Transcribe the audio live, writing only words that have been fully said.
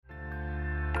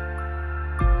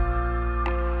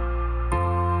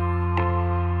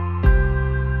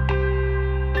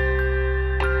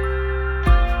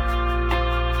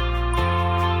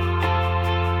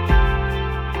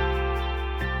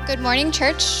Good morning,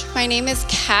 church. My name is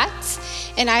Kat,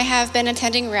 and I have been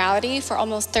attending Reality for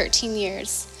almost 13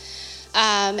 years.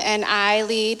 And I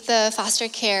lead the foster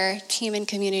care team and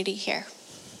community here.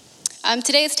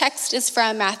 Today's text is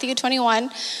from Matthew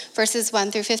 21, verses 1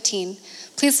 through 15.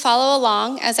 Please follow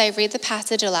along as I read the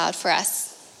passage aloud for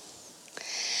us.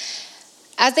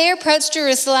 As they approached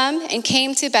Jerusalem and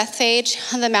came to Bethphage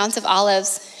on the Mount of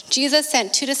Olives, Jesus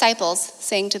sent 2 disciples,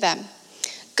 saying to them,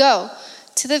 "Go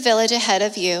to the village ahead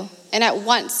of you, and at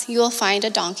once you will find a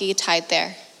donkey tied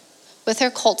there, with her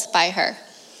colt by her.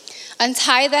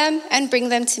 Untie them and bring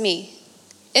them to me.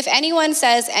 If anyone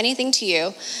says anything to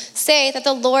you, say that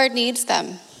the Lord needs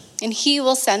them, and he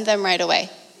will send them right away."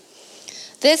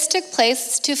 This took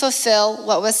place to fulfill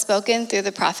what was spoken through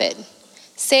the prophet.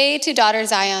 "Say to daughter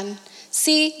Zion,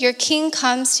 see, your king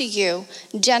comes to you,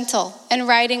 gentle and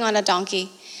riding on a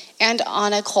donkey, and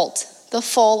on a colt, the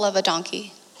foal of a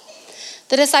donkey."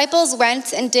 The disciples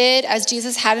went and did as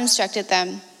Jesus had instructed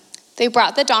them. They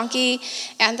brought the donkey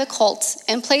and the colt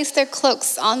and placed their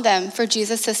cloaks on them for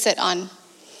Jesus to sit on.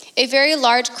 A very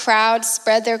large crowd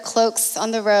spread their cloaks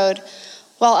on the road,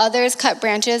 while others cut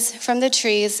branches from the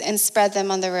trees and spread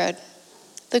them on the road.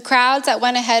 The crowds that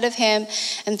went ahead of him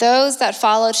and those that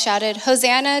followed shouted,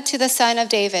 "Hosanna to the Son of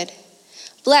David.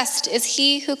 Blessed is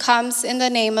he who comes in the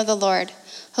name of the Lord.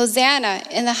 Hosanna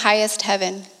in the highest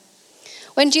heaven."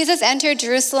 When Jesus entered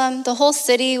Jerusalem, the whole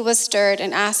city was stirred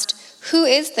and asked, "Who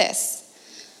is this?"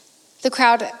 The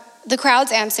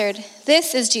crowds answered,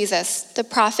 "This is Jesus, the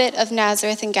prophet of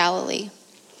Nazareth in Galilee."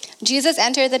 Jesus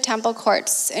entered the temple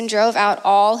courts and drove out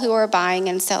all who were buying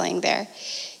and selling there.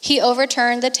 He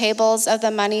overturned the tables of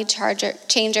the money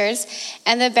changers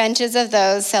and the benches of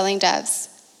those selling doves.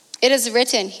 "It is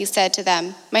written," he said to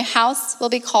them, "My house will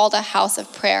be called a house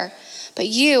of prayer, but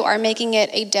you are making it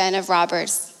a den of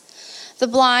robbers." The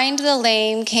blind, the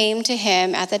lame came to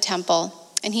him at the temple,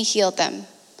 and he healed them.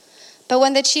 But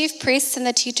when the chief priests and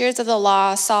the teachers of the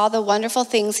law saw the wonderful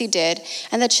things he did,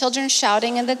 and the children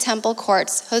shouting in the temple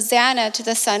courts, "Hosanna to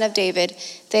the Son of David,"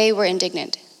 they were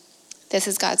indignant. This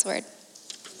is God's word.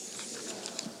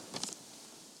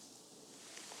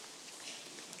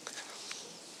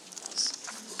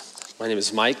 My name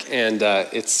is Mike, and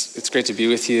it's great to be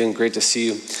with you and great to see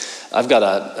you. I've got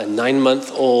a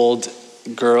 9-month-old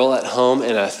girl at home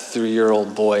and a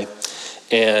 3-year-old boy.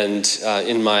 And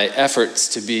in my efforts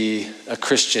to be a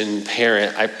Christian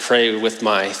parent, I pray with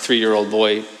my 3-year-old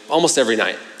boy almost every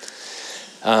night.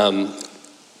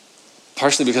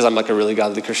 Partially because I'm like a really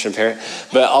godly Christian parent,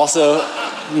 but also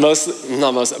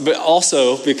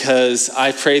also because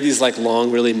I pray these like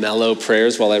long, really mellow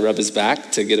prayers while I rub his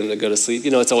back to get him to go to sleep.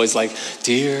 You know, it's always like,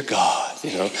 "Dear God,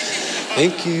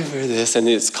 thank you for this." And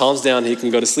it calms down, he can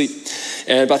go to sleep.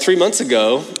 And about 3 months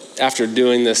ago, after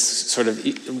doing this sort of,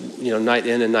 night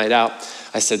in and night out,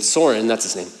 I said, "Soren," that's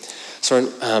his name, "Soren,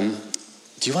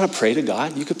 do you want to pray to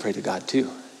God? You could pray to God too."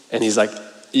 And he's like,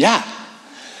 "Yeah."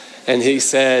 And he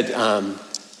said,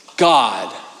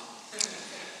 "God,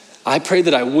 I prayed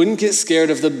that I wouldn't get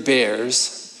scared of the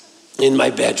bears in my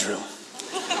bedroom."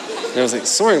 And I was like,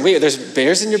 "Soren, wait, there's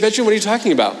bears in your bedroom? What are you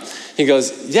talking about?" He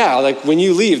goes, "Yeah, like when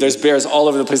you leave, there's bears all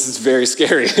over the place. It's very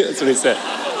scary." That's what he said.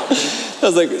 I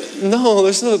was like, "No,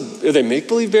 there's no, are they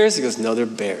make-believe bears?" He goes, "No, they're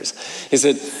bears." He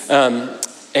said,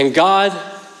 "And God,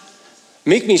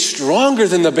 make me stronger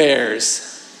than the bears."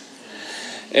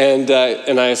 And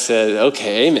I said,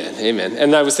 "Okay, amen."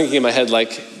 And I was thinking in my head,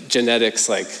 like, genetics,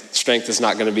 like strength is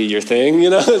not going to be your thing,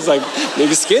 It's like,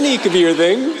 maybe skinny could be your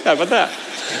thing. How about that?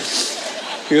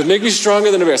 He goes, "Make me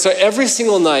stronger than a bear." So every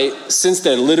single night since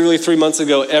then, literally 3 months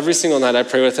ago, every single night I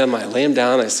pray with him. I lay him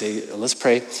down, I say, "Let's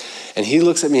pray." And he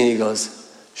looks at me and he goes,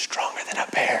 "Stronger than a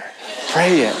bear.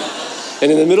 Pray it."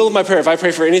 And in the middle of my prayer, if I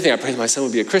pray for anything, I pray that my son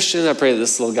would be a Christian. I pray that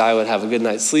this little guy would have a good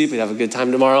night's sleep. He'd have a good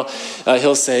time tomorrow.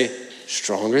 He'll say,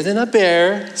 "Stronger than a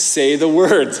bear, say the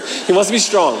words." He wants to be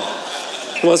strong.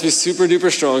 He wants to be super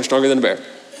duper strong, stronger than a bear.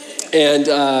 And,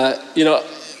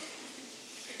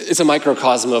 it's a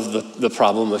microcosm of the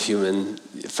problem of human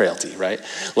frailty, right?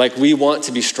 Like, we want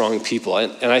to be strong people.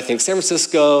 And I think San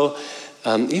Francisco,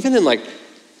 even in like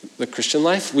the Christian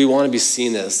life, we want to be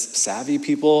seen as savvy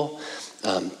people,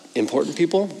 important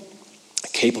people,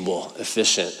 capable,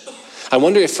 efficient. I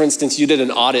wonder if, for instance, you did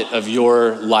an audit of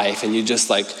your life and you just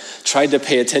like tried to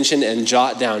pay attention and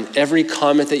jot down every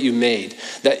comment that you made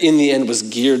that in the end was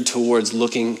geared towards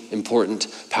looking important,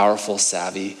 powerful,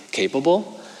 savvy,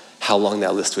 capable, how long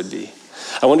that list would be.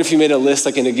 I wonder if you made a list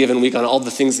like in a given week on all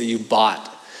the things that you bought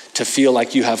to feel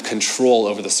like you have control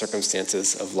over the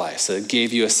circumstances of life. So it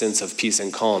gave you a sense of peace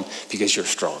and calm because you're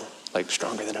strong, like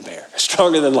stronger than a bear,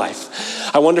 stronger than life.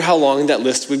 I wonder how long that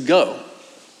list would go.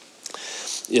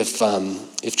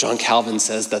 if John Calvin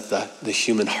says that the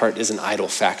human heart is an idol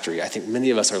factory, I think many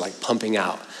of us are like pumping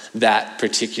out that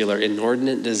particular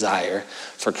inordinate desire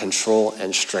for control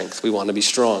and strength. We want to be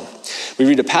strong. We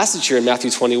read a passage here in Matthew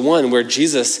 21 where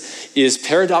Jesus is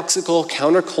paradoxical,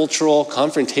 countercultural,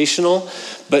 confrontational,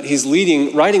 but he's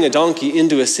riding a donkey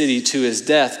into a city to his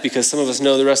death, because some of us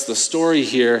know the rest of the story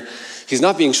here. He's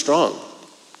not being strong,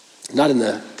 not in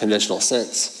the conventional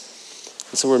sense.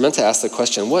 And so we're meant to ask the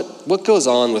question, what goes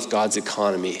on with God's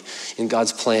economy, in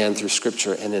God's plan through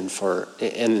Scripture and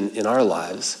in our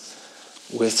lives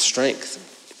with strength?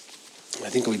 I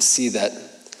think we'd see that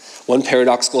one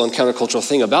paradoxical and countercultural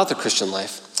thing about the Christian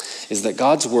life is that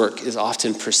God's work is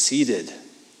often preceded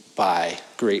by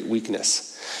great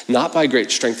weakness, not by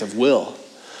great strength of will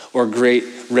or great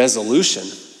resolution.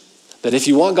 That if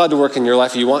you want God to work in your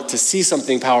life, or you want to see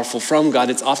something powerful from God,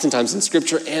 it's oftentimes in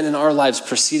Scripture and in our lives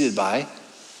preceded by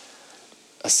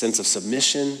a sense of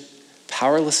submission,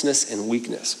 powerlessness, and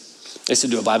weakness. I used to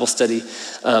do a Bible study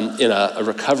in a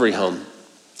recovery home,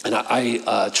 and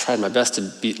I tried my best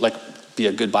to be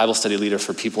a good Bible study leader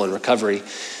for people in recovery,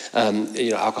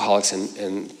 alcoholics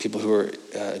and people who are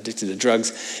addicted to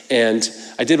drugs. And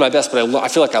I did my best, but I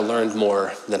feel like I learned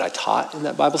more than I taught in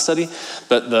that Bible study.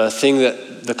 But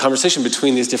the conversation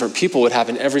between these different people would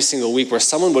happen every single week, where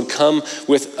someone would come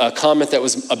with a comment that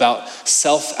was about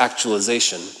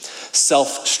self-actualization,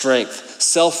 self-strength,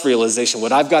 self-realization,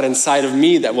 what I've got inside of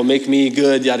me that will make me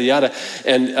good, yada, yada.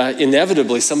 And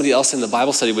inevitably, somebody else in the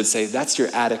Bible study would say, that's your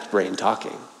addict brain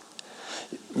talking.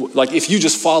 Like if you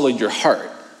just followed your heart,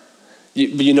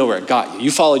 you know where it got you.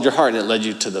 You followed your heart and it led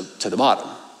you to the bottom.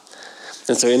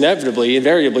 And so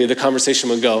invariably, the conversation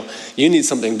would go, you need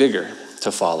something bigger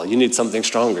to follow. You need something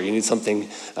stronger. You need something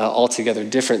altogether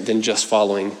different than just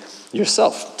following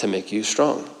yourself to make you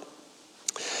strong.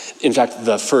 In fact,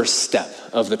 the first step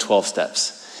of the 12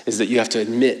 steps is that you have to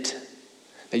admit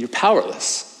that you're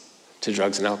powerless to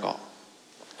drugs and alcohol.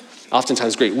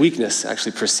 Oftentimes, great weakness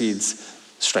actually precedes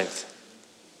strength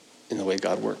in the way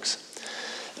God works.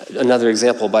 Another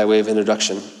example by way of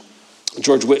introduction.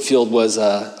 George Whitefield was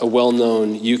a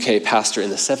well-known UK pastor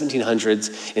in the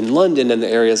 1700s in London and the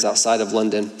areas outside of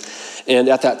London. And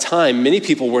at that time, many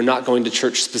people were not going to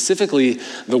church, specifically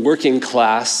the working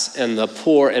class and the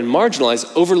poor and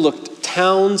marginalized, overlooked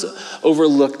towns,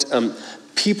 overlooked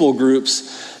people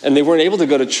groups, and they weren't able to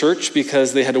go to church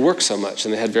because they had to work so much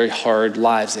and they had very hard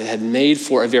lives. It had made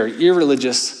for a very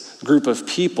irreligious group of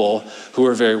people who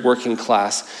were very working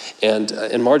class and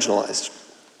marginalized.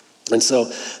 And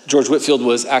so George Whitefield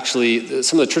was actually,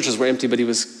 some of the churches were empty, but he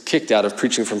was kicked out of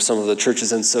preaching from some of the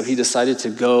churches. And so he decided to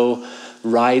go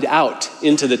ride out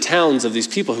into the towns of these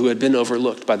people who had been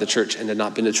overlooked by the church and had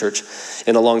not been to church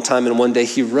in a long time. And one day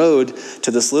he rode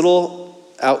to this little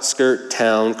outskirt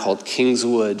town called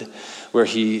Kingswood, where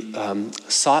he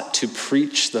sought to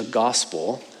preach the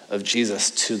gospel of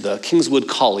Jesus to the Kingswood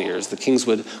colliers, the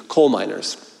Kingswood coal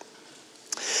miners.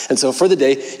 And so for the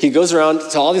day, he goes around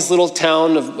to all these little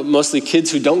town of mostly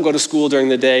kids who don't go to school during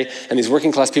the day and these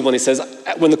working class people. And he says,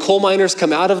 when the coal miners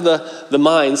come out of the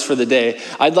mines for the day,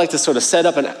 I'd like to sort of set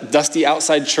up a dusty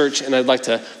outside church and I'd like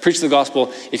to preach the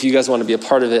gospel if you guys want to be a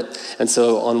part of it. And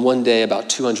so on one day, about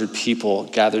 200 people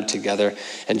gathered together.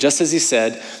 And just as he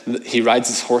said, he rides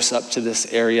his horse up to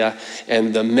this area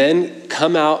and the men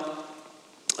come out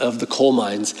of the coal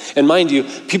mines. And mind you,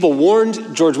 people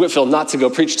warned George Whitefield not to go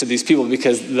preach to these people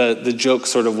because the joke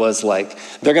sort of was like,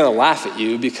 they're going to laugh at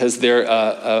you because they're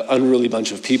an unruly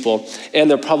bunch of people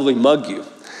and they'll probably mug you.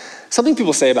 Something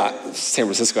people say about San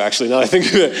Francisco, actually, now that I think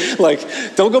of it,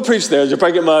 like, don't go preach there, you'll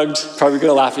probably get mugged, probably going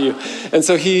to laugh at you. And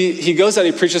so he goes out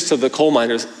and he preaches to the coal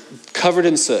miners, covered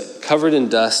in soot, covered in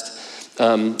dust,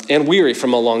 and weary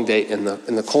from a long day in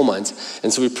the coal mines.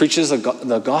 And so he preaches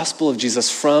the gospel of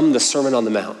Jesus from the Sermon on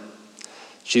the Mount.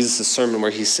 Jesus' sermon where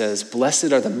he says,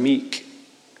 blessed are the meek,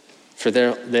 for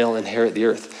they'll inherit the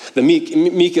earth. The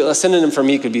meek, a synonym for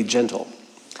meek would be gentle.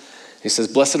 He says,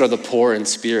 blessed are the poor in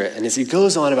spirit. And as he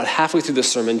goes on about halfway through the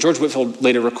sermon, George Whitefield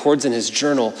later records in his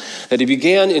journal that he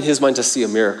began in his mind to see a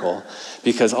miracle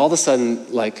because all of a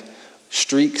sudden, like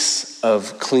streaks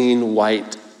of clean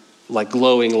white, like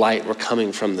glowing light were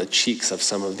coming from the cheeks of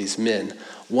some of these men,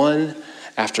 one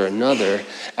after another,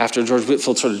 after George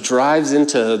Whitefield sort of drives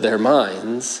into their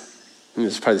minds.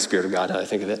 It's probably the Spirit of God now I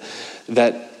think of it,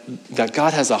 that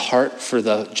God has a heart for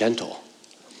the gentle,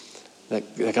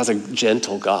 that God's a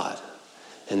gentle God.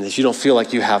 And if you don't feel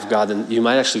like you have God, then you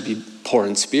might actually be poor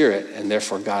in spirit, and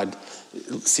therefore God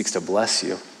seeks to bless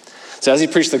you. So as he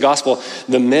preached the gospel,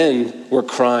 the men were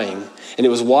crying, and it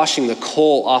was washing the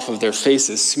coal off of their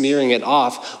faces, smearing it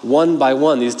off one by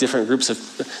one. These different groups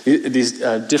of these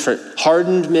different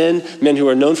hardened men who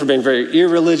are known for being very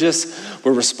irreligious,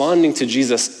 were responding to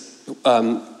Jesus.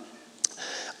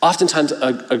 Oftentimes,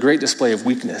 a great display of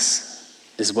weakness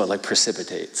is what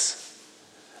precipitates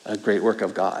a great work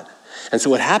of God. And so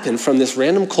what happened from this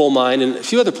random coal mine and a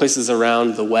few other places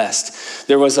around the West,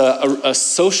 there was a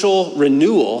social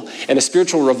renewal and a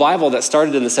spiritual revival that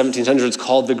started in the 1700s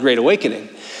called the Great Awakening.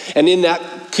 And in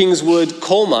that Kingswood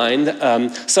coal mine,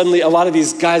 suddenly a lot of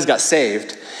these guys got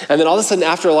saved. And then all of a sudden,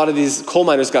 after a lot of these coal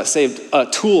miners got saved,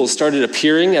 tools started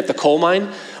appearing at the coal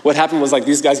mine. What happened was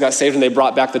these guys got saved and they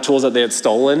brought back the tools that they had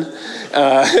stolen.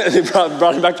 They brought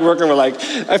them back to work and were like,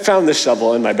 I found this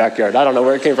shovel in my backyard. I don't know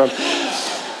where it came from.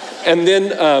 And then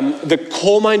the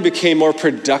coal mine became more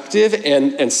productive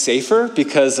and safer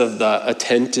because of the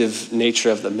attentive nature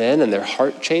of the men and their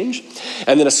heart change.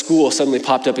 And then a school suddenly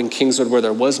popped up in Kingswood where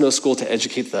there was no school to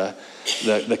educate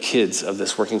the kids of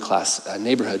this working class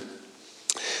neighborhood.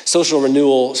 Social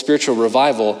renewal, spiritual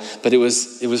revival, but it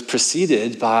was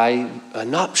preceded by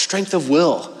not strength of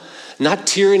will, not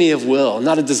tyranny of will,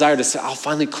 not a desire to say, I'll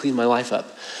finally clean my life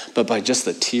up, but by just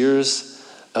the tears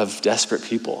of desperate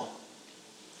people.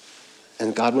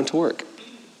 And God went to work.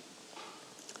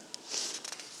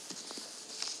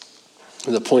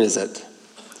 And the point is that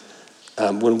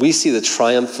when we see the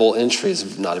triumphal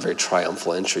entries, not a very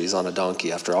triumphal entry, he's on a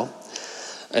donkey after all,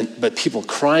 but people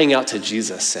crying out to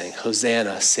Jesus saying,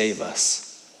 Hosanna, save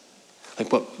us.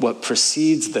 What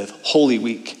precedes the Holy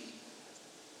Week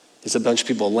is a bunch of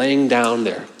people laying down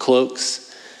their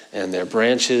cloaks and their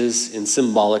branches in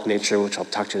symbolic nature, which I'll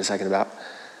talk to you in a second about,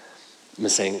 and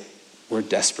saying, we're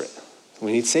desperate.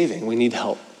 We need saving. We need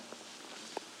help.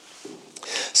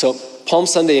 So Palm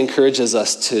Sunday encourages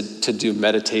us to do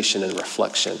meditation and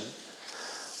reflection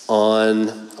on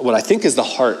what I think is the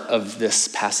heart of this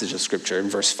passage of Scripture in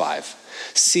verse 5.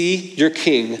 See, your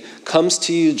king comes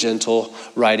to you gentle,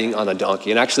 riding on a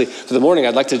donkey. And actually, for the morning,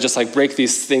 I'd like to just break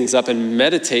these things up and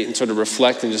meditate and sort of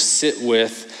reflect and just sit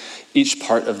with each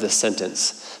part of this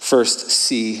sentence. First,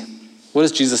 see. What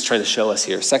is Jesus trying to show us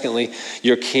here? Secondly,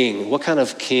 your king. What kind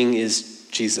of king is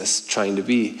Jesus trying to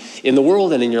be in the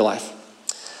world and in your life?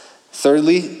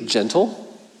 Thirdly, gentle.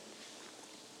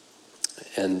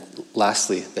 And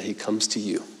lastly, that he comes to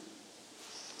you.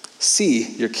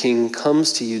 See, your king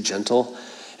comes to you gentle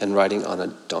and riding on a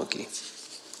donkey.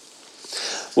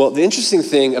 Well, the interesting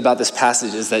thing about this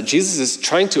passage is that Jesus is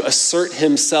trying to assert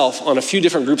himself on a few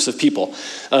different groups of people.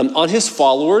 On his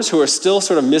followers who are still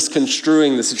sort of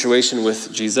misconstruing the situation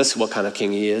with Jesus, what kind of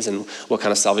king he is and what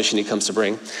kind of salvation he comes to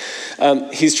bring.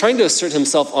 He's trying to assert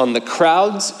himself on the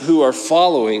crowds who are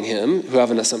following him, who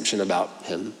have an assumption about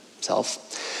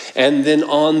himself. And then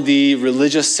on the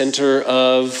religious center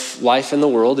of life in the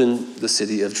world in the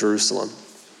city of Jerusalem.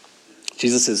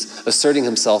 Jesus is asserting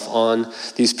himself on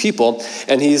these people,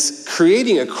 and he's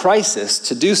creating a crisis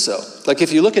to do so.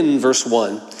 If you look in verse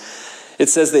 1, it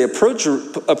says they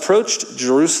approached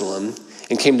Jerusalem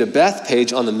and came to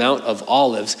Bethphage on the Mount of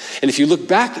Olives. And if you look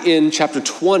back in chapter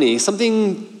 20,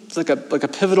 something like a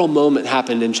pivotal moment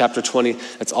happened in chapter 20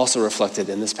 that's also reflected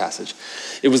in this passage.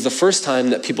 It was the first time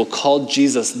that people called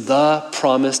Jesus the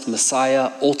promised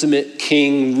Messiah, ultimate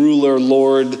King, ruler,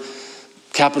 Lord,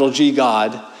 capital G,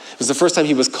 God. It was the first time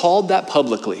he was called that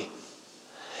publicly.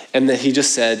 And that he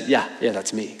just said, yeah,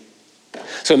 that's me.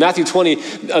 So in Matthew 20,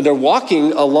 they're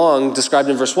walking along, described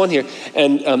in verse 1 here,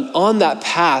 and on that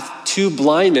path, two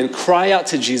blind men cry out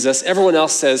to Jesus. Everyone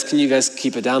else says, can you guys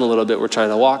keep it down a little bit? We're trying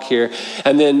to walk here.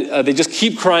 And then they just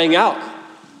keep crying out,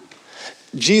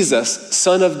 Jesus,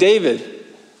 Son of David,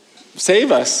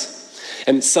 save us.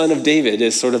 And Son of David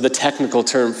is sort of the technical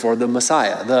term for the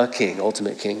Messiah, the King,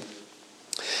 ultimate King.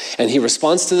 And he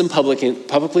responds to them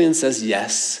publicly and says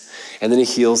yes. And then he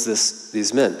heals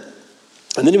these men.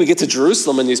 And then we get to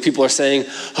Jerusalem and these people are saying,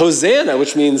 Hosanna,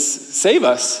 which means save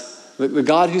us, the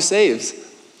God who saves.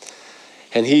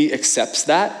 And he accepts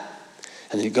that.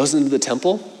 And then he goes into the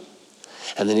temple.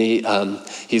 And then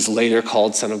he's later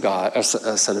called Son of God,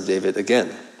 Son of David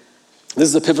again. This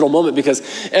is a pivotal moment because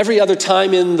every other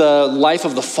time in the life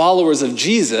of the followers of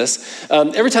Jesus,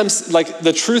 every time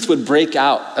the truth would break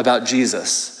out about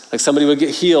Jesus, like somebody would get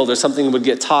healed or something would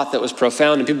get taught that was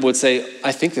profound and people would say,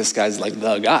 I think this guy's like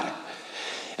the guy.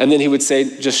 And then he would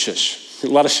say, just shush. A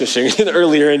lot of shushing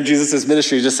earlier in Jesus'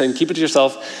 ministry, just saying, keep it to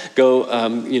yourself. Go,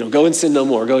 go and sin no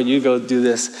more. Go do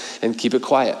this and keep it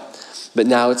quiet. But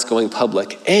now it's going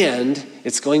public, and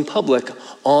it's going public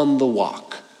on the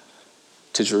walk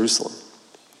to Jerusalem.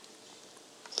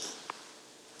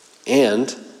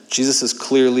 And Jesus is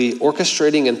clearly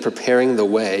orchestrating and preparing the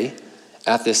way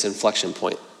at this inflection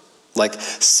point. Like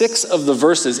 6 of the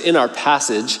verses in our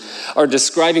passage are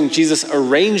describing Jesus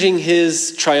arranging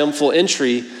his triumphal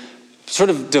entry sort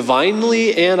of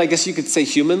divinely and I guess you could say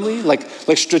humanly, like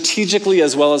strategically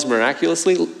as well as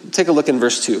miraculously. Take a look in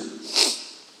verse 2.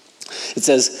 It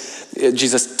says,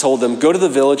 Jesus told them, go to the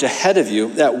village ahead of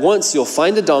you. At once you'll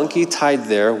find a donkey tied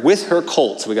there with her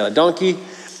colt. So we got a donkey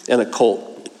and a colt.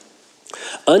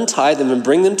 Untie them and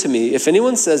bring them to me. If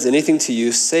anyone says anything to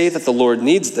you, say that the Lord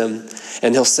needs them,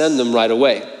 and he'll send them right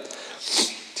away.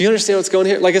 Do you understand what's going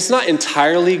here? Like, it's not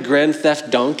entirely Grand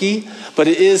Theft Donkey, but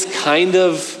it is kind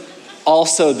of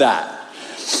also that.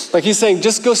 Like, he's saying,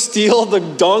 just go steal the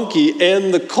donkey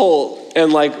and the colt,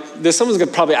 and like, someone's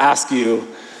gonna probably ask you,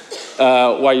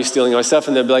 why are you stealing my stuff?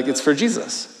 And they'll be like, it's for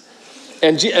Jesus.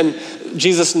 And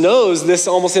Jesus knows this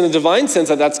almost in a divine sense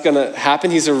that that's gonna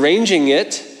happen. He's arranging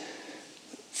it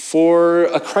for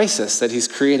a crisis that he's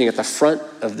creating at the front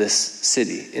of this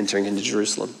city, entering into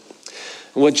Jerusalem.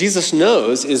 And what Jesus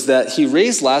knows is that he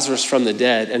raised Lazarus from the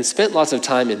dead and spent lots of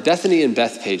time in Bethany and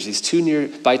Bethpage, these 2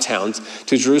 nearby towns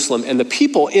to Jerusalem. And the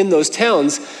people in those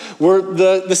towns were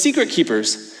the secret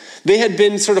keepers. They had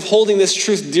been sort of holding this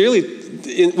truth dearly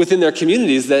within their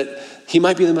communities that he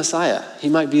might be the Messiah. He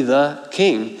might be the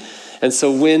king. And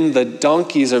so when the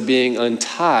donkeys are being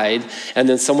untied, and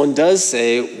then someone does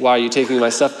say, why are you taking my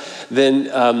stuff? Then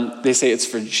they say it's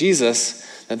for Jesus,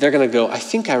 that they're going to go, I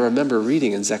think I remember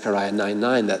reading in Zechariah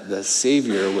 9:9 that the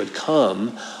Savior would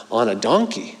come on a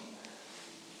donkey,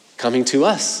 coming to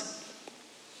us.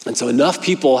 And so enough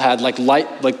people had like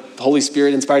Holy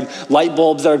Spirit inspired light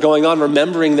bulbs that are going on,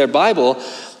 remembering their Bible,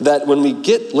 that when we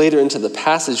get later into the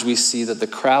passage, we see that the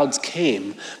crowds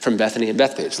came from Bethany and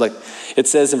Bethpage. Like it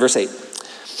says in verse 8,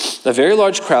 a very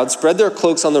large crowd spread their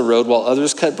cloaks on the road while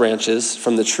others cut branches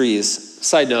from the trees.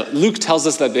 Side note, Luke tells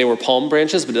us that they were palm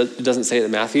branches, but it doesn't say it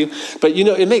in Matthew. But you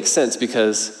know, it makes sense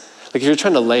because like if you're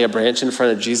trying to lay a branch in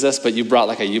front of Jesus, but you brought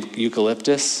like a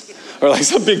eucalyptus, or like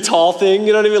some big tall thing,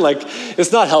 you know what I mean? Like,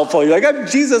 it's not helpful. You're like, I'm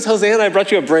Jesus, Hosanna, I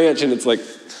brought you a branch. And it's like,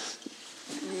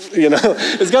 you know,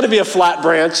 it's got to be a flat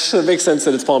branch. It makes sense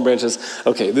that it's palm branches.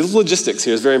 Okay, there's logistics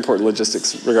here. It's very important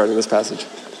logistics regarding this passage.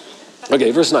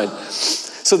 Okay, verse 9.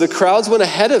 So the crowds went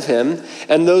ahead of him,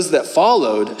 and those that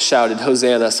followed shouted,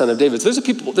 Hosanna, son of David. So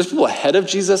there's people ahead of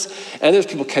Jesus, and there's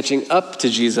people catching up to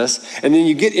Jesus. And then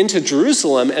you get into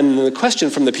Jerusalem, and the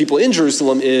question from the people in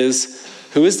Jerusalem is,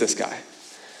 who is this guy?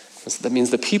 So that means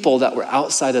the people that were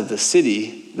outside of the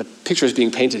city, the picture is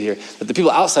being painted here, that the people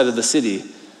outside of the city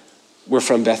were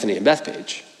from Bethany and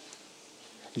Bethpage.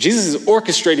 Jesus is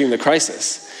orchestrating the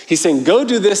crisis. He's saying, go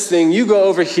do this thing, you go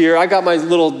over here, I got my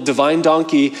little divine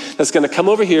donkey that's gonna come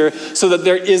over here, so that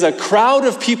there is a crowd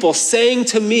of people saying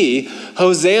to me,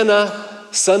 Hosanna,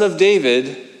 son of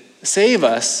David, save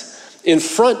us, in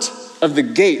front of the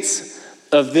gates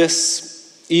of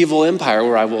this evil empire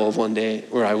where I will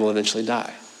eventually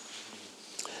die.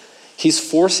 He's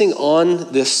forcing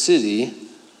on this city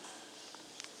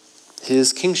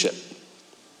his kingship.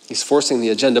 He's forcing the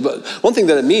agenda. But one thing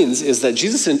that it means is that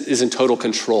Jesus is in total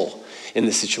control in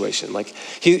this situation. Like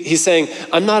he's saying,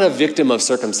 I'm not a victim of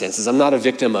circumstances. I'm not a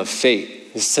victim of fate.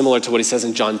 It's similar to what he says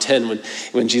in John 10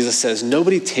 when Jesus says,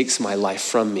 nobody takes my life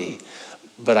from me,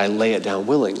 but I lay it down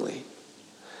willingly.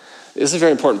 This is a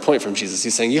very important point from Jesus.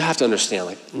 He's saying, you have to understand,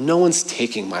 like, no one's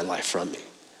taking my life from me.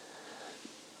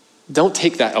 Don't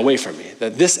take that away from me.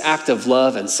 That this act of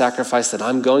love and sacrifice that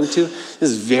I'm going to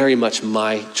is very much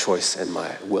my choice and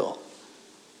my will.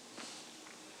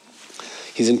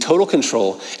 He's in total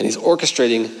control, and he's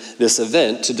orchestrating this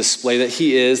event to display that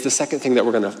he is the second thing that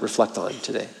we're going to reflect on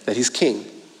today, that he's king,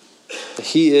 that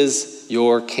he is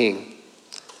your king.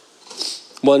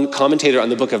 One commentator on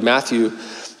the book of Matthew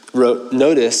wrote,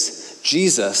 notice,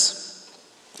 Jesus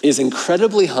is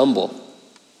incredibly humble,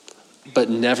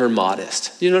 but never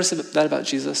modest. You notice that about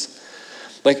Jesus?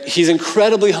 Like, he's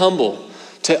incredibly humble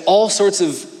to all sorts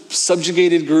of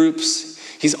subjugated groups.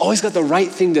 He's always got the right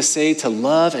thing to say, to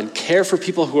love and care for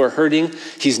people who are hurting.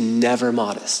 He's never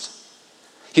modest.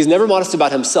 He's never modest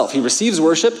about himself. He receives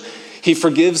worship. He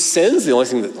forgives sins, the only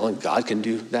thing that only God can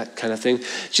do, that kind of thing.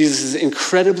 Jesus is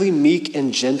incredibly meek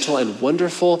and gentle and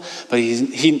wonderful, but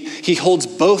he holds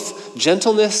both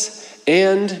gentleness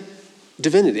and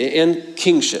divinity and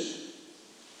kingship.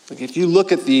 Like, if you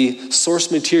look at the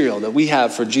source material that we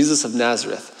have for Jesus of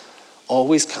Nazareth,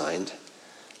 always kind,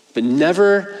 but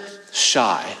never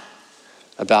shy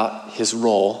about his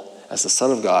role as the Son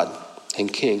of God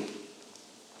and King.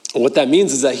 And what that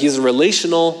means is that he's a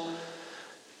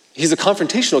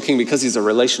confrontational king because he's a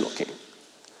relational king.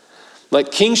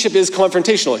 Like kingship is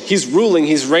confrontational. He's ruling,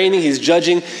 he's reigning, he's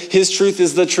judging. His truth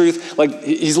is the truth. Like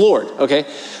he's Lord, okay?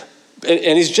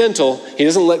 And he's gentle. He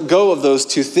doesn't let go of those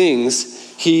two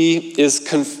things. He is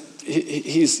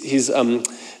he's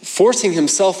forcing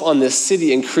himself on this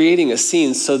city and creating a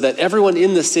scene so that everyone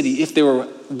in the city, if they were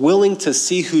willing to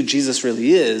see who Jesus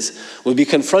really is, would be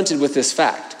confronted with this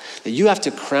fact that you have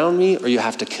to crown me or you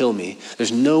have to kill me.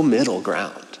 There's no middle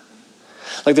ground.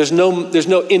 Like there's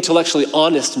no intellectually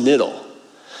honest middle.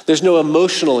 There's no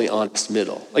emotionally honest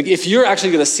middle. Like if you're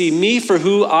actually going to see me for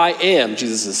who I am,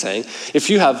 Jesus is saying, if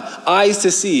you have eyes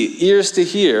to see, ears to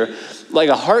hear, like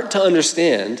a heart to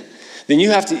understand, then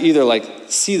you have to either like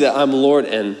see that I'm Lord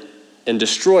and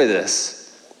destroy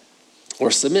this or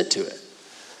submit to it.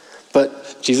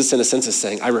 But Jesus in a sense is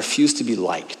saying, I refuse to be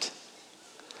liked.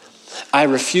 I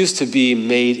refuse to be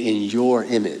made in your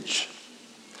image.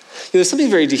 There's something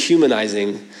very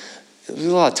dehumanizing. There's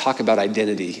a lot of talk about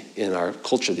identity in our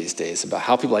culture these days, about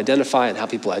how people identify and how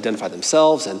people identify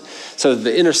themselves, and so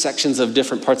the intersections of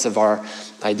different parts of our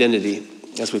identity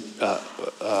as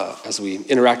we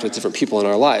interact with different people in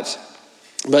our lives.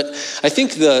 But I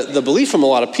think the belief from a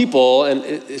lot of people, and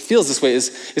it feels this way,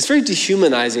 is it's very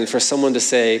dehumanizing for someone to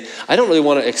say, I don't really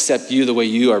want to accept you the way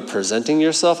you are presenting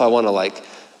yourself. I want to like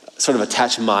sort of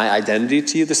attach my identity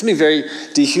to you. There's something very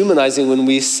dehumanizing when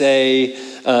we say,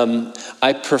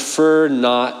 I prefer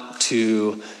not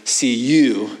to see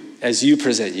you as you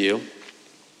present you,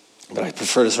 but I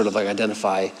prefer to sort of like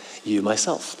identify you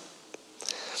myself.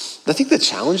 I think the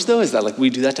challenge though is that like we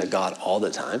do that to God all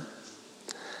the time.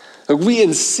 Like we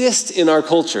insist in our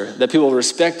culture that people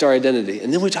respect our identity,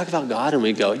 and then we talk about God and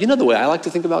we go, you know the way I like to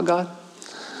think about God?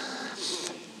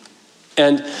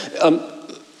 And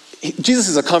Jesus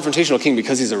is a confrontational king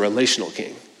because he's a relational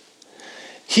king.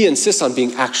 He insists on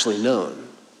being actually known.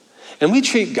 And we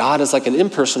treat God as like an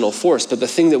impersonal force, but the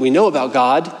thing that we know about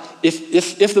God,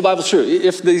 if the Bible's true,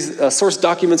 if these source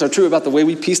documents are true about the way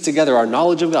we piece together our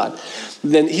knowledge of God,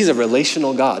 then he's a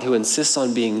relational God who insists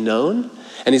on being known,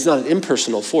 and he's not an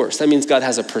impersonal force. That means God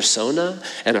has a persona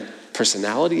and a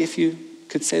personality, if you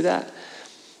could say that.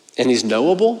 And he's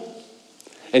knowable,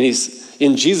 and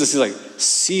in Jesus, he's like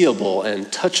seeable and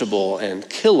touchable and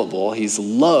killable. He's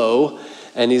low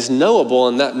and he's knowable,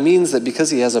 and that means that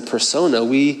because he has a persona,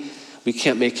 we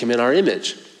can't make him in our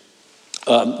image.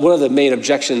 One of the main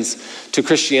objections to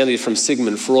Christianity from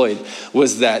Sigmund Freud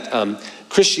was that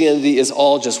Christianity is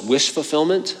all just wish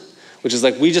fulfillment, which is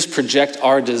like we just project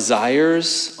our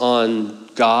desires on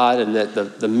God, and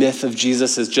that the myth of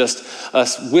Jesus is just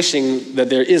us wishing that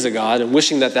there is a God and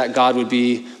wishing that God would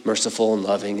be merciful and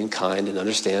loving and kind and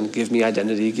understand, give me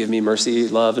identity, give me mercy,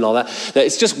 love, and all that. That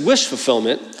it's just wish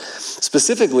fulfillment,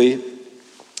 specifically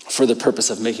for the purpose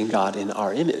of making God in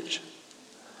our image.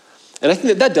 And I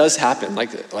think that does happen.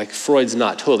 Like Freud's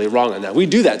not totally wrong on that. We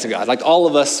do that to God. Like all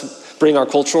of us bring our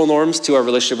cultural norms to our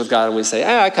relationship with God, and we say,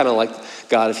 I kind of like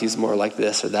God if he's more like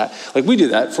this or that. Like we do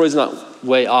that. Freud's not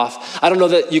way off. I don't know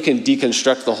that you can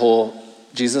deconstruct the whole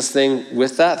Jesus thing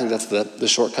with that. I think that's the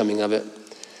shortcoming of it.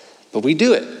 But we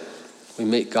do it. We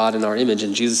make God in our image,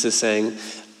 and Jesus is saying,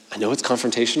 I know it's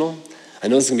confrontational. I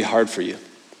know it's going to be hard for you,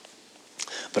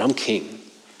 but I'm king,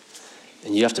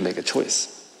 and you have to make a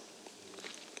choice.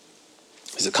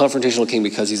 He's a confrontational king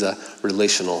because he's a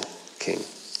relational king.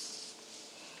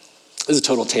 This is a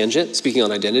total tangent, speaking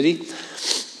on identity.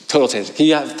 Total tangent. Can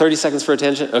you have 30 seconds for a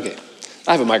tangent? Okay.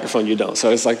 I have a microphone, you don't,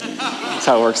 so it's like, that's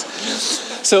how it works.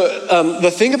 So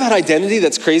the thing about identity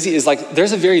that's crazy is like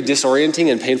there's a very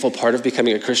disorienting and painful part of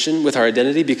becoming a Christian with our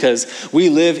identity, because we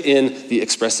live in the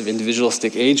expressive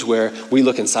individualistic age where we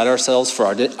look inside ourselves for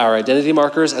our identity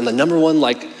markers, and the number one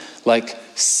like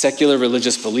secular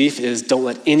religious belief is don't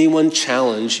let anyone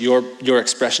challenge your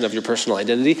expression of your personal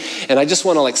identity. And I just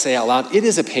want to like say out loud, it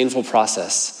is a painful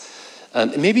process,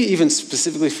 maybe even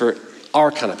specifically for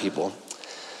our kind of people,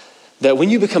 that when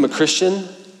you become a Christian,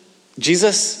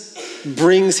 Jesus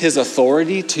brings his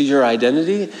authority to your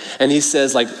identity, and he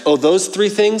says like, oh, those three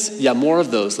things, yeah, more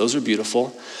of those are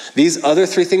beautiful. These other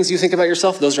three things you think about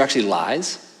yourself, those are actually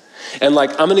lies. And like,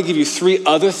 I'm going to give you three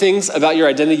other things about your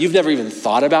identity you've never even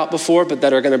thought about before, but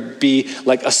that are going to be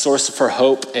like a source for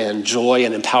hope and joy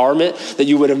and empowerment that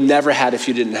you would have never had if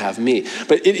you didn't have me.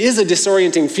 But it is a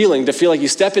disorienting feeling to feel like you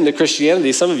step into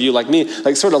Christianity, some of you like me,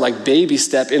 like sort of like baby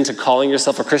step into calling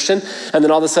yourself a Christian. And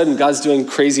then all of a sudden God's doing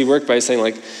crazy work by saying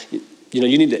like, you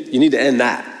need to end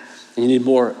that. And you need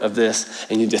more of this,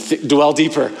 and you need to dwell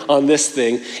deeper on this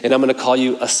thing, and I'm going to call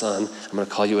you a son, I'm going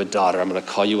to call you a daughter, I'm going to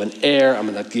call you an heir, I'm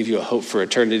going to give you a hope for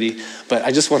eternity. But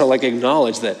I just want to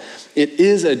acknowledge that it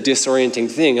is a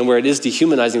disorienting thing, and where it is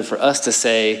dehumanizing for us to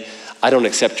say, I don't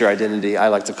accept your identity. I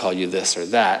like to call you this or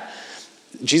that.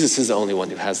 Jesus is the only one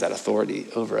who has that authority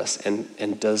over us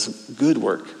and does good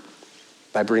work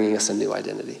by bringing us a new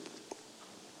identity.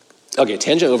 Okay,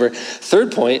 tangent over.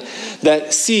 Third point,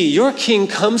 that see, your king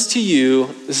comes to you,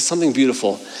 this is something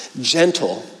beautiful,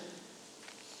 gentle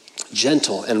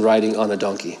and riding on a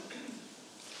donkey.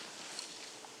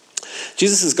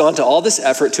 Jesus has gone to all this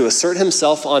effort to assert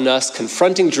himself on us,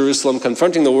 confronting Jerusalem,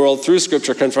 confronting the world through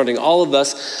Scripture, confronting all of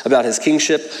us about his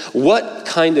kingship. What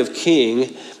kind of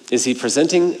king is he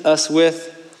presenting us with?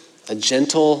 A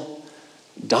gentle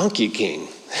donkey king.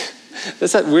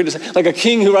 That's that weird to say, like a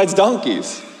king who rides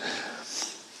donkeys.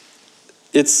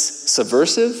 It's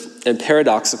subversive and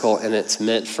paradoxical, and it's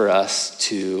meant for us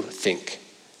to think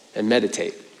and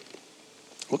meditate.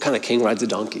 What kind of king rides a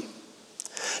donkey?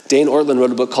 Dane Ortlund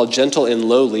wrote a book called Gentle and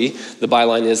Lowly. The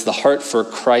byline is the heart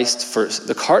of Christ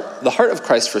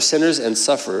for sinners and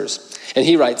sufferers. And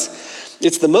he writes,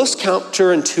 it's the most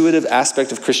counterintuitive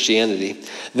aspect of Christianity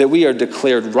that we are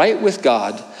declared right with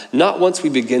God, not once we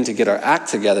begin to get our act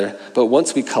together, but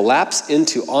once we collapse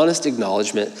into honest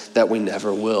acknowledgement that we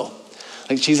never will.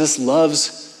 Like Jesus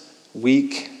loves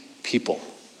weak people.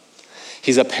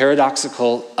 He's a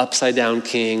paradoxical, upside-down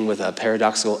king with a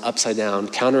paradoxical, upside-down,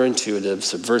 counterintuitive,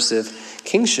 subversive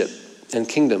kingship and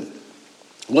kingdom.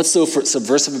 What's so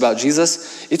subversive about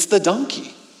Jesus? It's the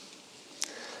donkey.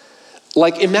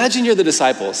 Like, imagine you're the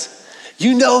disciples.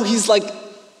 You know he's like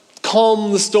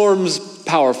calm the storms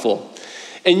powerful.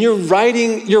 And you're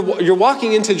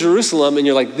walking into Jerusalem and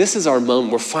you're like, this is our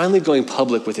moment. We're finally going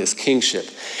public with his kingship.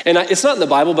 And it's not in the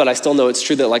Bible, but I still know it's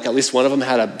true that like at least one of them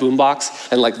had a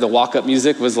boombox and like the walk-up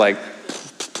music was like,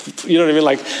 you know what I mean?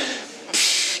 Like,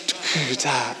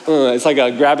 it's like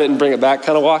a grab it and bring it back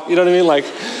kind of walk. You know what I mean? Like,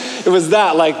 it was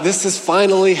that, like, this is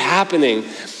finally happening.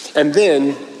 And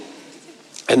then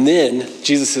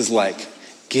Jesus is like,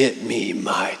 get me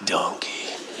my donkey.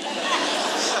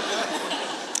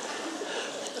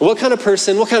 What kind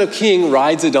of king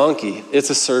rides a donkey?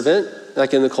 It's a servant.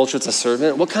 Like in the culture, it's a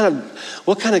servant. What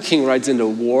kind of king rides into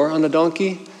war on a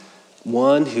donkey?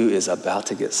 One who is about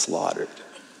to get slaughtered.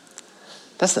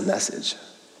 That's the message.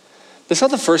 It's not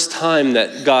the first time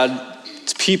that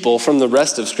God's people from the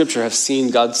rest of Scripture have seen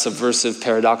God's subversive,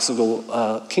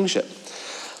 paradoxical kingship.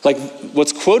 Like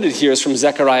what's quoted here is from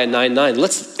Zechariah 9:9.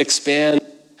 Let's expand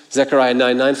Zechariah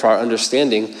 9:9 for our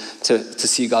understanding to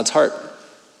see God's heart.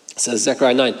 It says,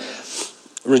 Zechariah 9,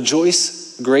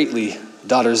 rejoice greatly,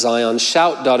 daughter Zion.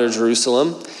 Shout, daughter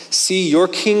Jerusalem. See, your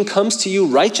king comes to you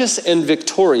righteous and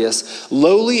victorious,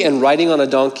 lowly and riding on a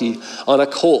donkey, on a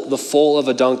colt, the foal of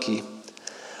a donkey.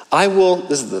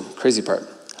 This is the crazy part.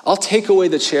 I'll take away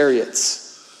the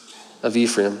chariots of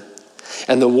Ephraim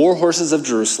and the war horses of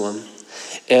Jerusalem,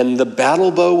 and the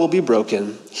battle bow will be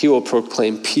broken. He will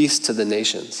proclaim peace to the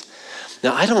nations.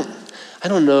 Now, I don't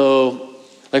know,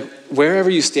 like wherever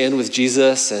you stand with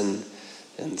Jesus and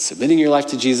submitting your life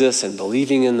to Jesus and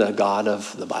believing in the God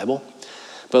of the Bible,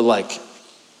 but like,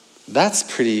 that's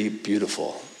pretty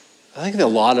beautiful. I think that a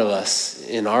lot of us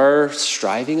in our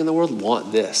striving in the world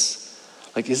want this.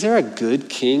 Like, is there a good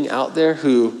king out there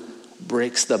who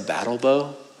breaks the battle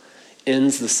bow,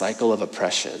 ends the cycle of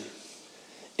oppression,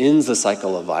 ends the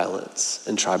cycle of violence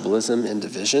and tribalism and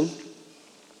division?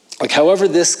 Like, however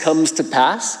this comes to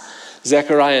pass,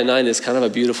 Zechariah 9 is kind of a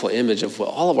beautiful image of what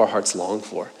all of our hearts long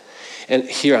for. And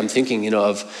here I'm thinking,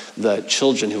 of the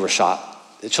children who were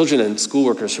shot, the children and school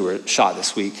workers who were shot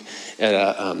this week at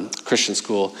a Christian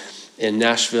school in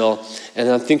Nashville. And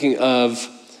I'm thinking of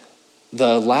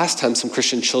the last time some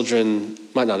Christian children,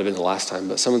 might not have been the last time,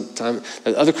 but some time,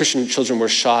 other Christian children were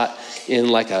shot in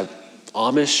like a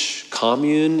Amish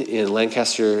commune in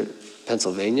Lancaster,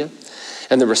 Pennsylvania.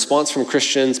 And the response from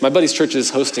Christians, my buddy's church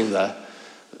is hosting the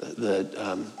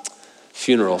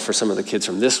funeral for some of the kids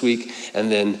from this week,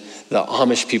 and then the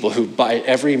Amish people who by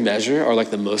every measure are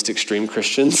like the most extreme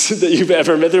Christians that you've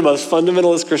ever met. They're the most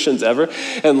fundamentalist Christians ever,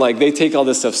 and like they take all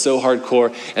this stuff so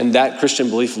hardcore, and that Christian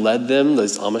belief led them,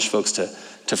 those Amish folks,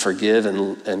 to forgive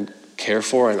and care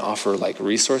for and offer like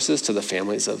resources to the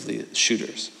families of the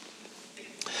shooters.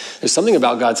 There's something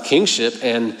about God's kingship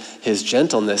and his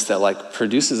gentleness that like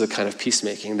produces a kind of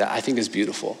peacemaking that I think is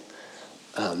beautiful.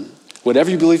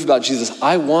 Whatever you believe about Jesus,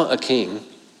 I want a king.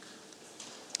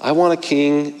 I want a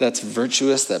king that's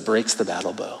virtuous, that breaks the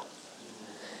battle bow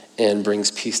and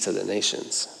brings peace to the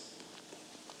nations.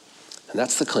 And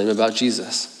that's the claim about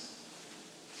Jesus.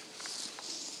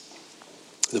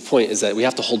 The point is that we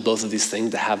have to hold both of these things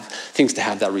to have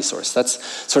that resource. That's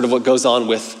sort of what goes on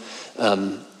with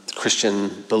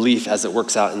Christian belief as it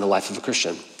works out in the life of a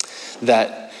Christian.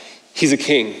 That he's a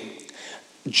king,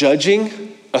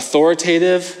 judging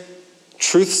authoritative,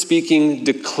 truth-speaking,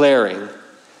 declaring,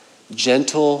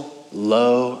 gentle,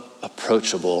 low,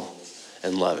 approachable,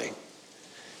 and loving.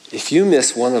 If you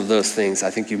miss one of those things,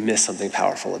 I think you miss something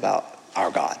powerful about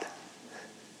our God.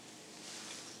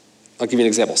 I'll give you an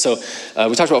example. So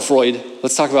we talked about Freud.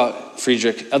 Let's talk about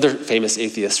Friedrich, other famous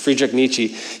atheist, Friedrich Nietzsche.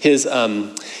 His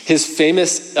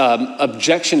famous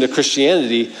objection to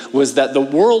Christianity was that the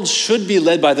world should be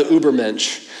led by the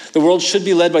Übermensch. The world should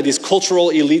be led by these cultural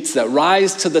elites that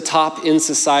rise to the top in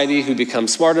society, who become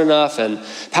smart enough and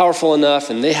powerful enough,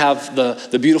 and they have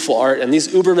the beautiful art. And these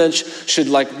Übermensch should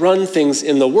run things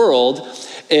in the world.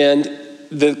 And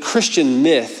the Christian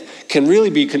myth can really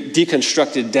be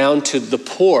deconstructed down to the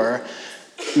poor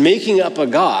making up a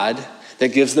God that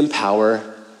gives them power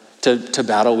to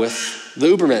battle with the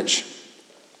Übermensch.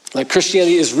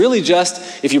 Christianity is really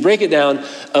just, if you break it down,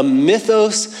 a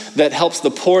mythos that helps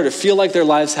the poor to feel like their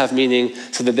lives have meaning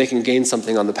so that they can gain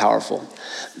something on the powerful.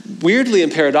 Weirdly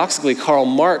and paradoxically, Karl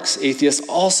Marx, atheist,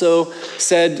 also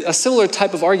said a similar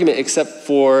type of argument, except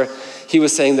for he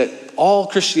was saying that all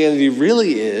Christianity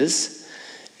really is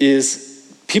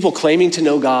people claiming to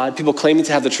know God, people claiming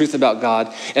to have the truth about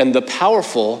God, and the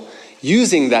powerful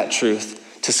using that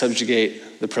truth to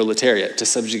subjugate the proletariat, to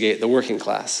subjugate the working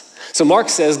class. So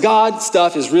Marx says God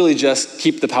stuff is really just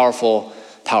keep the powerful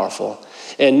powerful.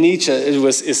 And Nietzsche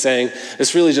is saying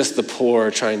it's really just the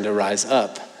poor trying to rise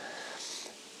up.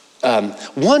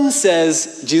 One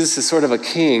says Jesus is sort of a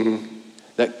king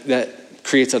that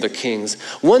creates other kings.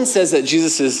 One says that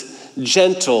Jesus is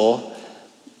gentle.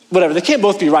 Whatever, they can't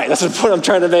both be right. That's the point I'm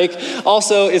trying to make.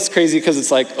 Also, it's crazy because it's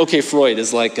Freud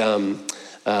is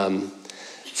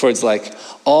Freud's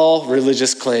all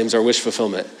religious claims are wish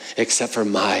fulfillment, except for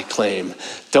my claim.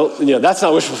 That's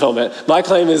not wish fulfillment. My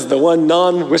claim is the one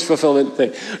non-wish fulfillment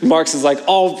thing. Marx is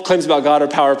all claims about God are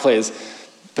power plays,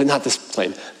 but not this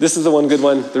claim. This is the one good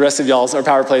one. The rest of y'all's are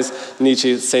power plays.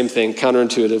 Nietzsche, same thing,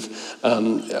 counterintuitive.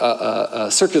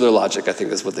 Circular logic, I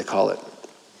think is what they call it.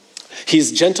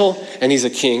 He's gentle and he's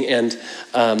a king. And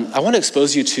I want to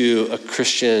expose you to a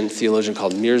Christian theologian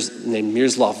named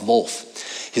Miroslav Volf.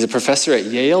 He's a professor at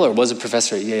Yale, or was a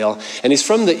professor at Yale, and he's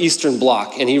from the Eastern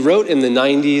Bloc. And he wrote in the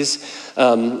 90s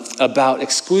about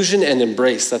exclusion and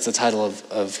embrace. That's the title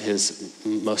of his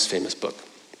most famous book.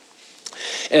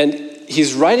 And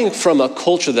he's writing from a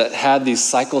culture that had these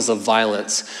cycles of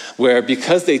violence where,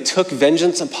 because they took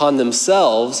vengeance upon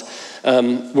themselves,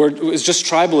 it was just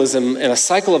tribalism and a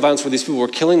cycle of violence where these people were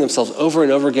killing themselves over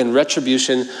and over again,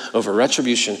 retribution over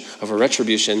retribution over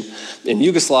retribution in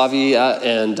Yugoslavia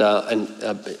and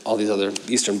all these other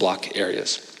Eastern Bloc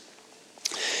areas.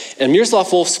 And Miroslav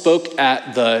Volf spoke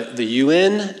at the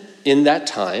UN in that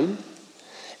time,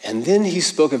 and then he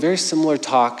spoke a very similar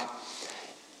talk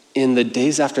in the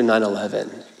days after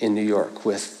 9/11 in New York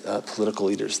with political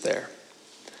leaders there.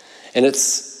 And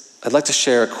I'd like to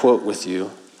share a quote with you.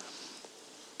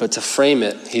 But to frame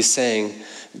it, he's saying,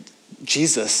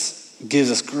 Jesus gives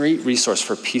us great resource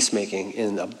for peacemaking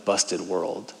in a busted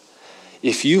world.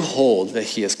 If you hold that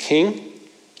he is king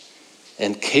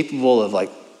and capable of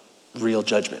real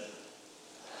judgment,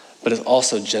 but is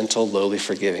also gentle, lowly,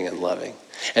 forgiving, and loving.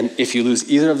 And if you lose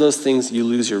either of those things, you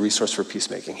lose your resource for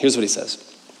peacemaking. Here's what he says.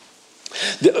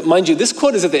 Mind you, this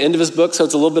quote is at the end of his book, so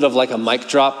it's a little bit of a mic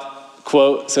drop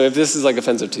quote. So if this is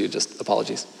offensive to you, just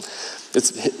apologies.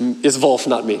 It's Volf,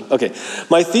 not me. Okay.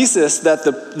 My thesis that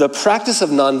the practice of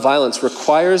nonviolence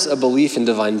requires a belief in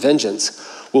divine vengeance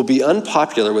will be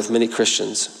unpopular with many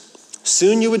Christians.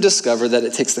 Soon you would discover that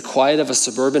it takes the quiet of a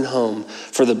suburban home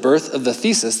for the birth of the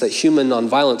thesis that human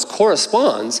nonviolence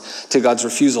corresponds to God's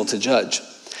refusal to judge.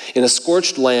 In a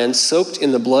scorched land soaked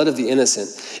in the blood of the innocent,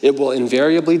 it will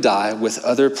invariably die with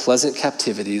other pleasant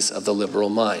captivities of the liberal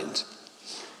mind.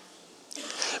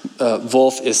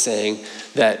 Volf is saying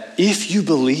that if you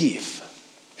believe,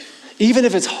 even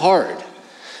if it's hard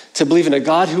to believe in a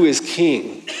God who is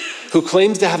king, who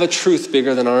claims to have a truth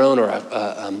bigger than our own or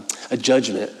a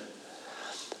judgment,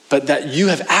 but that you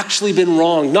have actually been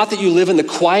wrong, not that you live in the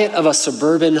quiet of a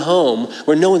suburban home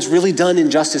where no one's really done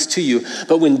injustice to you,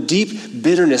 but when deep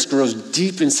bitterness grows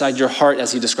deep inside your heart,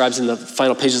 as he describes in the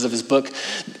final pages of his book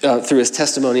through his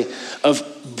testimony, of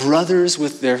brothers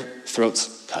with their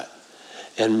throats cut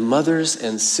and mothers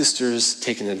and sisters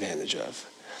taken advantage of.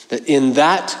 That in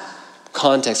that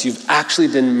context, you've actually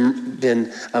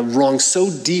been wronged so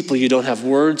deeply you don't have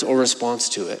words or response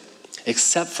to it,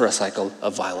 except for a cycle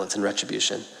of violence and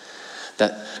retribution.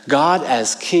 That God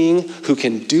as king who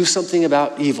can do something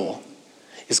about evil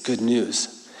is good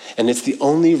news. And it's the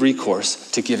only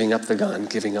recourse to giving up the gun,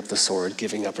 giving up the sword,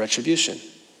 giving up retribution.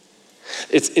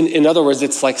 It's in other words,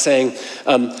 it's like saying,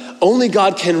 only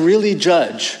God can really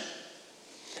judge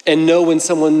and know when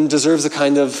someone deserves a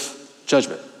kind of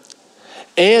judgment.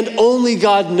 And only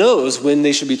God knows when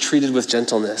they should be treated with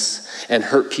gentleness, and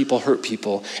hurt people,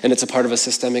 and it's a part of a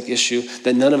systemic issue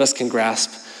that none of us can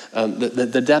grasp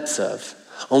the depths of.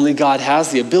 Only God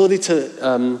has the ability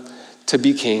to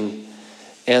be king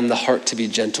and the heart to be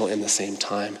gentle in the same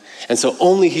time. And so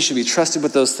only he should be trusted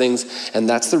with those things, and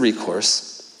that's the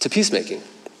recourse to peacemaking.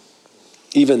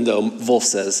 Even though Wolf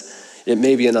says it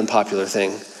may be an unpopular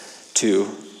thing to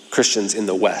Christians in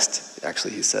the West,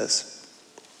 actually he says.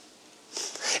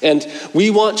 And we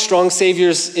want strong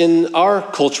saviors in our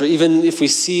culture, even if we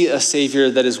see a savior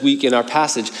that is weak in our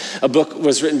passage. A book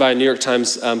was written by a New York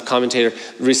Times commentator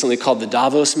recently called The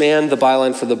Davos Man. The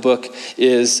byline for the book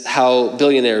is how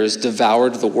billionaires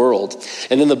devoured the world.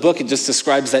 And in the book, it just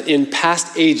describes that in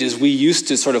past ages, we used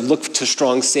to sort of look to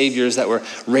strong saviors that were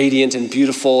radiant and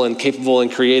beautiful and capable and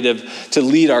creative to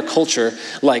lead our culture.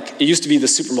 Like it used to be the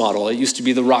supermodel, it used to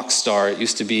be the rock star, it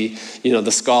used to be,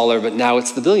 the scholar, but now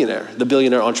it's the billionaire. The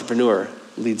billionaire entrepreneur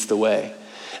leads the way.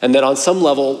 And that on some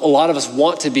level, a lot of us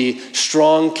want to be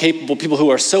strong, capable people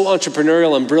who are so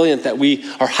entrepreneurial and brilliant that we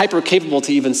are hyper capable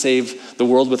to even save the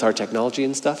world with our technology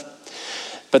and stuff.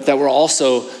 But that we're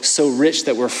also so rich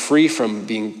that we're free from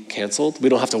being canceled. We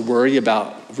don't have to worry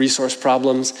about resource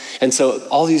problems. And so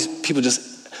all these people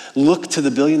just look to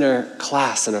the billionaire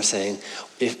class and are saying,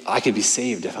 if I could be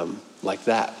saved if I'm like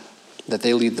that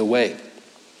they lead the way.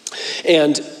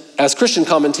 And as Christian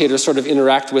commentators sort of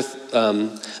interact with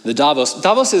the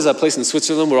Davos is a place in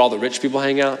Switzerland where all the rich people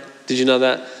hang out. Did you know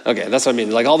that? Okay, that's what I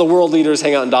mean. Like all the world leaders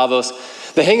hang out in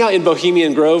Davos. They hang out in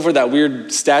Bohemian Grove where that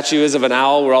weird statue is of an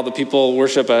owl where all the people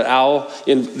worship an owl.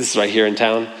 This is right here in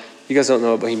town. You guys don't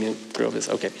know what Bohemian Grove is?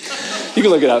 Okay. You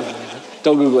can look it up.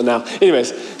 Don't Google it now.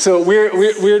 Anyways, so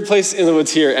weird place in the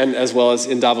woods here, and as well as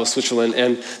in Davos, Switzerland.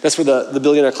 And that's where the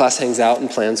billionaire class hangs out and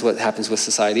plans what happens with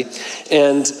society.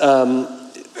 And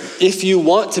if you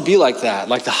want to be like that,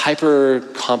 like the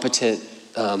hyper-competent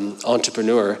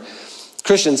entrepreneur,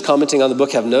 Christians commenting on the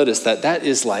book have noticed that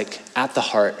is like at the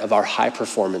heart of our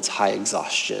high-performance,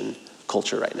 high-exhaustion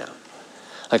culture right now.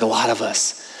 Like a lot of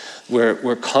us,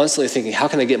 we're constantly thinking, how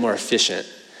can I get more efficient?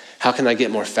 How can I get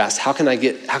more fast? How can I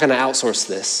outsource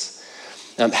this?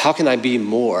 How can I be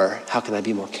more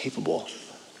capable?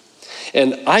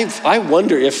 And I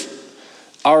wonder if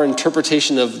our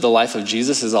interpretation of the life of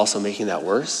Jesus is also making that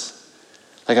worse.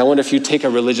 Like I wonder if you take a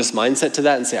religious mindset to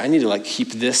that and say, I need to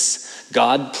keep this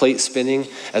God plate spinning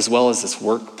as well as this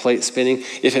work plate spinning,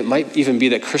 if it might even be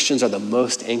that Christians are the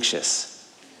most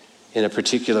anxious in a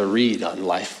particular read on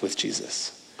life with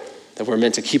Jesus. That we're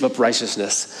meant to keep up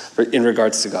righteousness in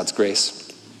regards to God's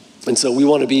grace. And so we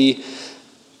want to be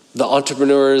the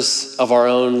entrepreneurs of our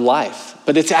own life.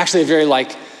 But it's actually a very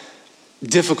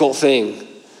difficult thing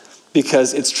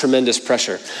because it's tremendous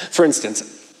pressure. For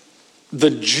instance, the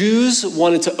Jews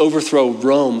wanted to overthrow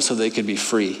Rome so they could be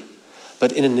free.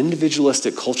 But in an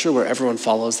individualistic culture where everyone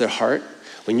follows their heart,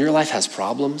 when your life has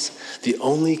problems, the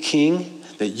only king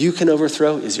that you can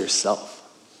overthrow is yourself.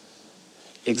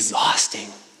 Exhausting.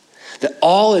 That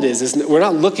all it is we're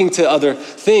not looking to other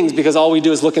things because all we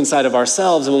do is look inside of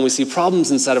ourselves. And when we see problems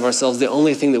inside of ourselves, the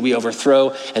only thing that we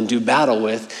overthrow and do battle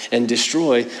with and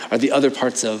destroy are the other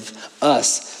parts of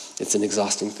us. It's an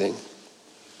exhausting thing.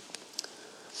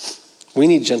 We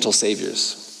need gentle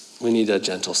saviors. We need a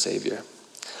gentle savior.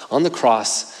 On the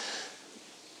cross,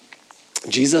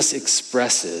 Jesus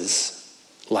expresses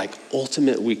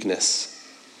ultimate weakness.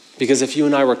 Because if you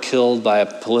and I were killed by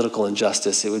a political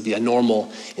injustice, it would be a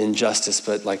normal injustice,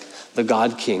 but the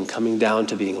God King coming down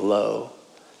to being low.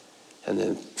 And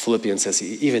then Philippians says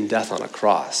even death on a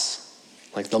cross,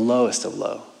 the lowest of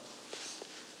low.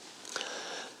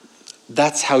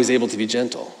 That's how he's able to be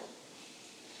gentle.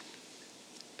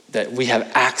 That we have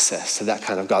access to that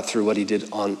kind of God through what he did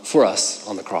for us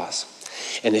on the cross.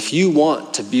 And if you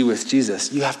want to be with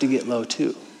Jesus, you have to get low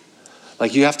too.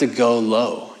 You have to go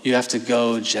low. You have to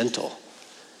go gentle.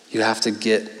 You have to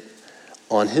get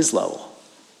on his level.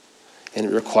 And it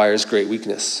requires great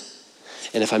weakness.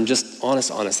 And if I'm just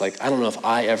honest, I don't know if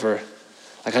I ever,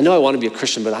 I know I want to be a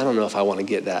Christian, but I don't know if I want to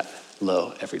get that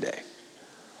low every day.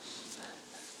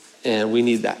 And we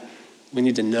need that. We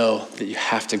need to know that you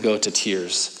have to go to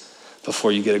tears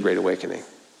before you get a great awakening.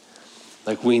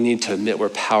 We need to admit we're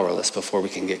powerless before we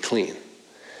can get clean.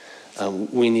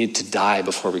 We need to die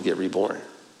before we get reborn.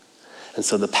 And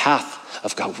so the path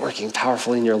of God working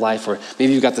powerfully in your life, or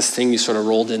maybe you've got this thing you sort of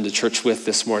rolled into church with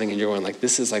this morning and you're going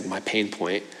this is my pain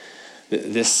point,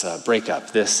 this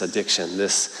breakup, this addiction,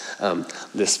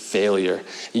 this failure.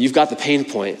 You've got the pain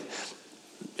point,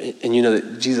 and you know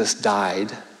that Jesus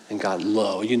died and got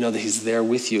low, you know that he's there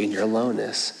with you in your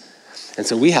lowness. And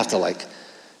so we have to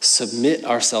submit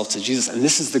ourselves to Jesus. And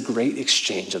this is the great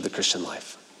exchange of the Christian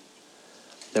life.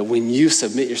 That when you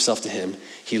submit yourself to him,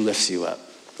 he lifts you up.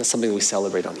 That's something we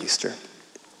celebrate on Easter.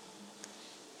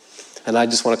 And I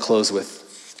just want to close with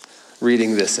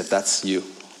reading this, if that's you.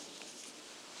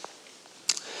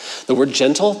 The word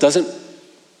gentle doesn't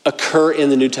occur in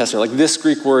the New Testament. Like this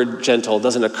Greek word gentle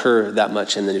doesn't occur that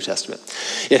much in the New Testament.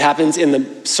 It happens in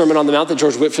the Sermon on the Mount that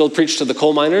George Whitefield preached to the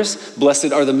coal miners.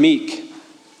 Blessed are the meek,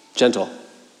 gentle.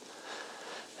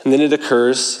 And then it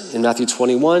occurs in Matthew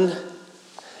 21,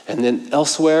 and then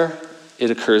elsewhere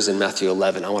it occurs in Matthew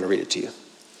 11. I want to read it to you.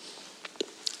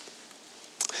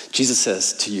 Jesus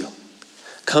says to you,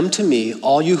 "Come to me,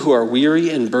 all you who are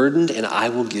weary and burdened, and I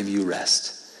will give you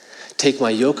rest. Take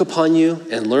my yoke upon you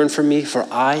and learn from me, for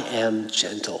I am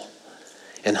gentle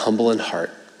and humble in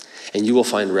heart, and you will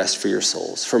find rest for your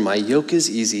souls. For my yoke is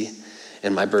easy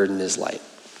and my burden is light."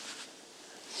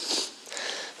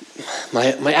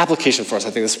 My application for us,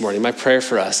 I think this morning, my prayer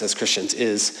for us as Christians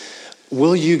is,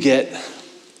 will you get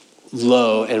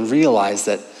low and realize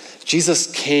that Jesus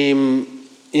came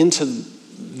into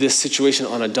this situation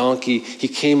on a donkey. He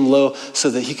came low so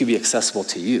that he could be accessible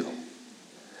to you.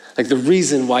 Like the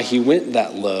reason why he went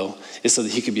that low is so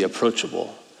that he could be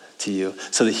approachable to you,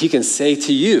 so that he can say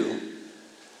to you,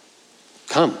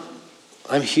 "Come,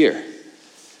 I'm here,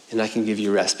 and I can give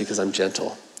you rest because I'm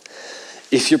gentle."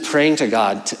 If you're praying to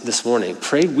God this morning,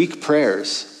 pray weak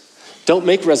prayers. Don't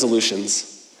make resolutions.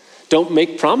 Don't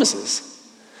make promises.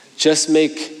 Just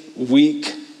make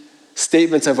weak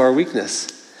statements of our weakness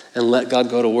and let God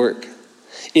go to work.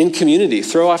 In community,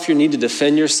 throw off your need to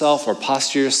defend yourself or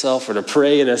posture yourself or to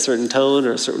pray in a certain tone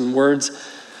or certain words,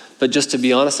 but just to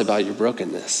be honest about your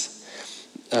brokenness.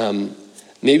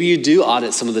 Maybe you do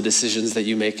audit some of the decisions that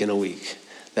you make in a week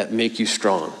that make you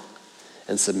strong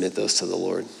and submit those to the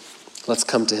Lord. Let's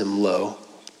come to him low,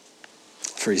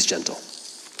 for he's gentle.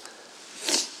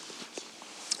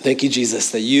 Thank you, Jesus,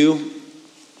 that you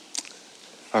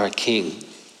are a king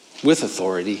with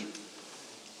authority,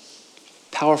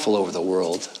 powerful over the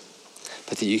world,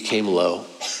 but that you came low.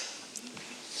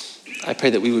 I pray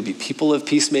that we would be people of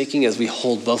peacemaking as we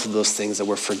hold both of those things, that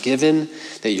we're forgiven,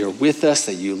 that you're with us,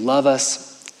 that you love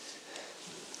us,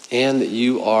 and that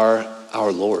you are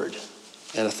our Lord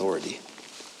and authority.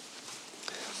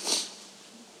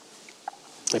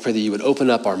 I pray that you would open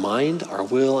up our mind, our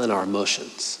will, and our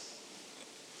emotions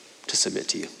to submit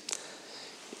to you.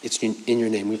 It's in your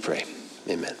name we pray.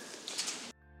 Amen.